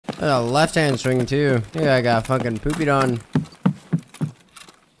A left hand swing too. Yeah, I got fucking poopied on.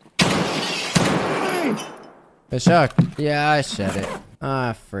 It sucked. Yeah, I said it.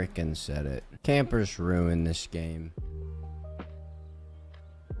 I freaking said it. Campers ruin this game.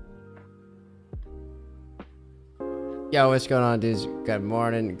 Yo, what's going on, dudes? Good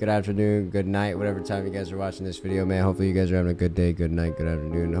morning, good afternoon, good night, whatever time you guys are watching this video, man. Hopefully you guys are having a good day, good night, good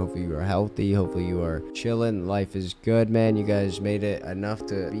afternoon. Hopefully you are healthy. Hopefully you are chilling. Life is good, man. You guys made it enough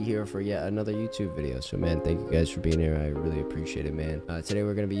to be here for yet another YouTube video. So, man, thank you guys for being here. I really appreciate it, man. Today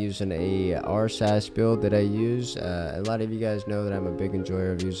we're going to be using a RSAS build that I use. A lot of you guys know that I'm a big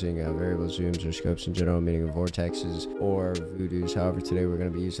enjoyer of using variable zooms or scopes in general, meaning vortexes or voodoos. However, today we're going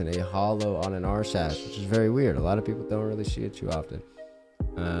to be using a hollow on an RSAS, which is very weird. A lot of people don't really see it too often.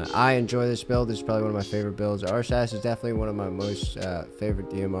 I enjoy this build. It's probably one of my favorite builds. RSAS is definitely one of my most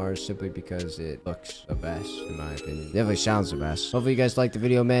favorite DMRs, simply because it looks the best, in my opinion. Definitely sounds the best. Hopefully you guys like the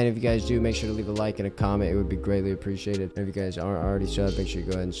video, man. If you guys do, make sure to leave a like and a comment. It would be greatly appreciated. And if you guys aren't already subbed, make sure you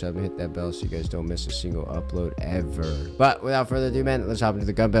go ahead and sub and hit that bell so you guys don't miss a single upload ever. But without further ado, man, let's hop into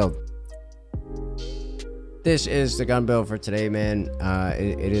the gun build. This is the gun build for today, man.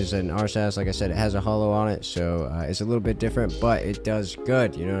 It is an RSAS. Like I said, it has a hollow on it, so it's a little bit different, but it does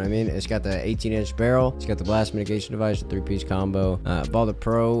good. You know what I mean? It's got the 18-inch barrel. It's got the blast mitigation device, a 3-piece combo. Balda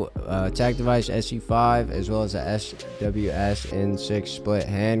Pro attack device, SC5, as well as a SWS N6 split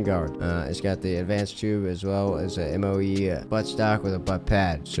handguard. It's got the advanced tube, as well as a MOE butt stock with a butt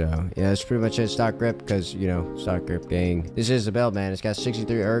pad. So yeah, that's pretty much it. Stock grip, because you know, stock grip gang. This is the build, man. It's got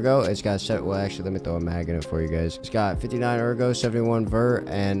 63 ergo. It's got set. Well, actually, let me throw a mag in it for you guys. It's got 59 ergo, 71 vert,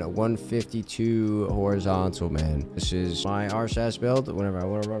 and 152 horizontal, man. This is my RSAS build. Whenever I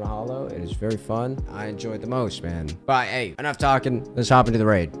want to run a hollow, it is very fun. I enjoy it the most, man. But hey, enough talking. Let's hop into the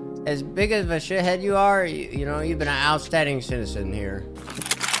raid. As big of a shithead you are, you know, you've been an outstanding citizen here.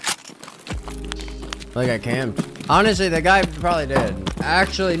 Like I camped. Honestly, the guy probably did.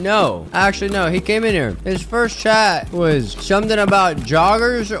 Actually, no. He came in here. His first chat was something about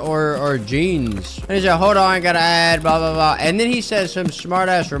joggers or jeans. And he said, hold on, I gotta add, blah, blah, blah. And then he said some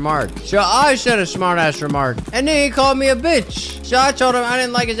smart-ass remark. So I said a smart-ass remark. And then he called me a bitch. So I told him I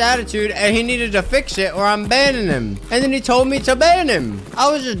didn't like his attitude and he needed to fix it or I'm banning him. And then he told me to ban him.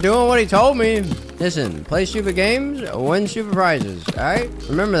 I was just doing what he told me. Listen, play stupid games, win stupid prizes, alright?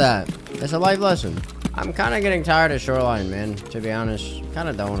 Remember that. That's a life lesson. I'm kind of getting tired of Shoreline, man, to be honest. Kind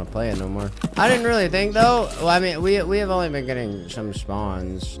of don't want to play it no more. I didn't really think, though. Well, I mean, we have only been getting some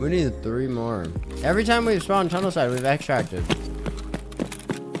spawns. We need 3 more. Every time we've spawned tunnel side, we've extracted.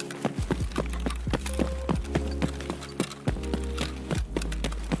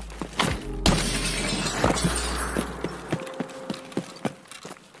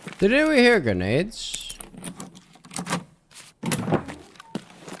 Didn't we hear grenades?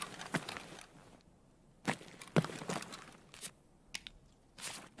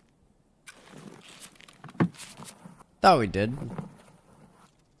 Thought we did.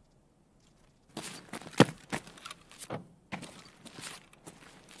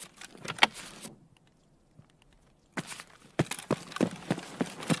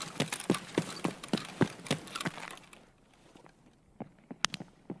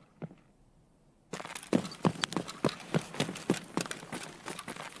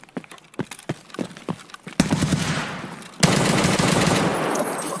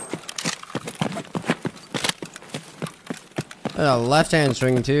 A left hand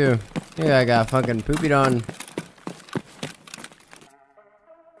swing too. Yeah, I got fucking poopied on.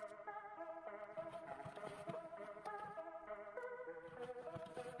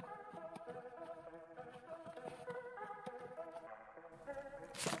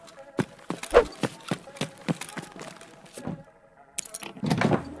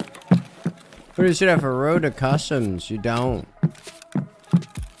 What do you have for road to customs? You don't.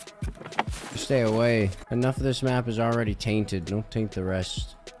 Stay away. Enough of this map is already tainted. Don't taint the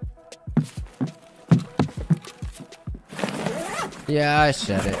rest. Yeah, I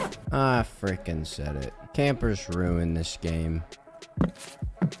said it. I freaking said it. Campers ruin this game.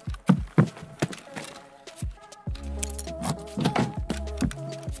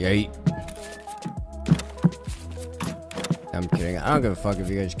 Yay. I'm kidding. I don't give a fuck if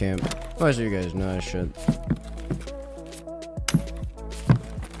you guys camp. Most of you guys know I should.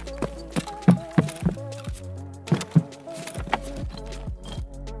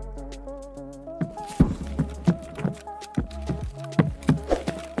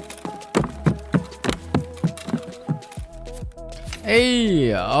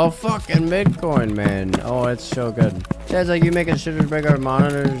 Hey, oh fucking Bitcoin, man. Oh, it's so good. Sounds like you making shit to break our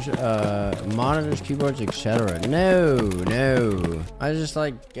monitors, keyboards, etc. No. I just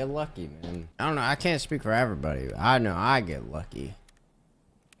like get lucky, man. I don't know. I can't speak for everybody. I know I get lucky.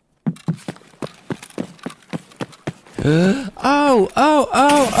 Oh!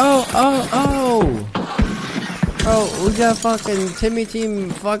 Oh, we got fucking Timmy Team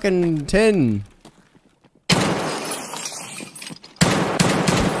fucking 10.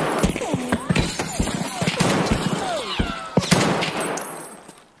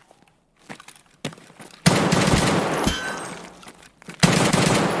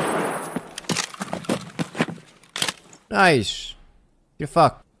 Nice. You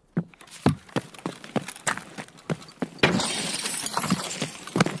fuck.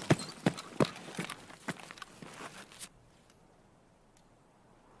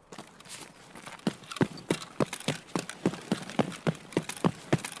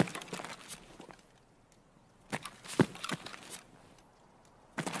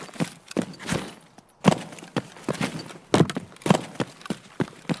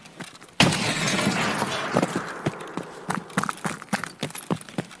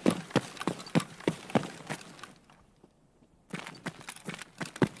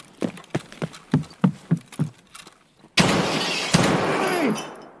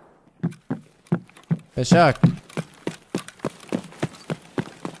 It sucked.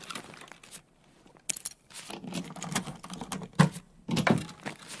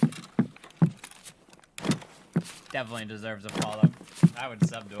 Definitely deserves a follow. I would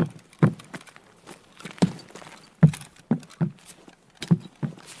sub to him.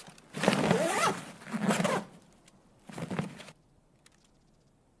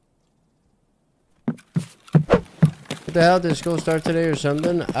 What the hell, did school start today or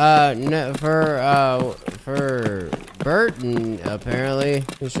something? No, for Burton, apparently.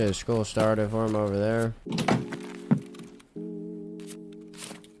 He said school started for him over there.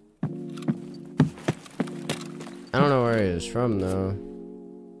 I don't know where he is from, though.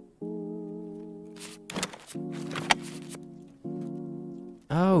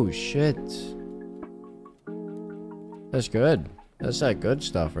 Oh, shit. That's good. That's that good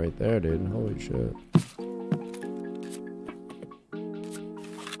stuff right there, dude. Holy shit.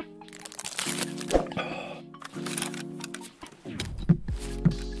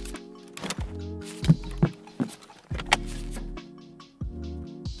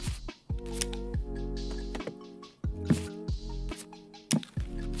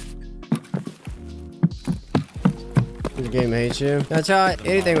 This game hates you. That's how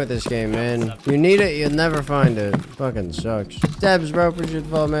anything with this game, man. You need it, you'll never find it. Fucking sucks. Stabs, bro. Appreciate the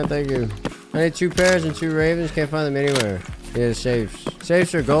follow, man. Thank you. I need 2 pairs and 2 ravens. Can't find them anywhere. Yeah, safes.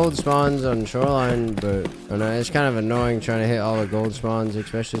 Safes are gold spawns on shoreline, but I know it's kind of annoying trying to hit all the gold spawns,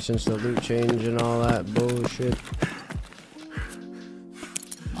 especially since the loot change and all that bullshit.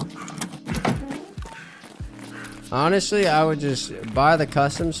 Honestly, I would just buy the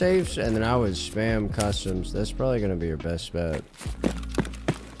custom safes and then I would spam customs. That's probably gonna be your best bet.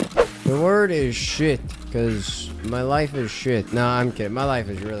 The word is shit, because my life is shit. No, I'm kidding. My life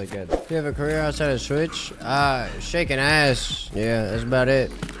is really good. Do you have a career outside of Switch? Shaking ass. Yeah, that's about it.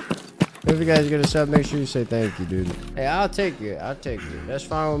 If you guys get a sub, make sure you say thank you, dude. Hey, I'll take you. I'll take you. That's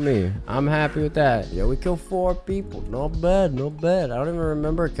fine with me. I'm happy with that. Yeah, we killed 4 people. Not bad, not bad. I don't even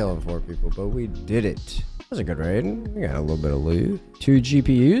remember killing 4 people, but we did it. That was a good raid. We got a little bit of loot. 2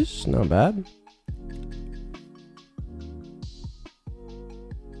 GPUs. Not bad.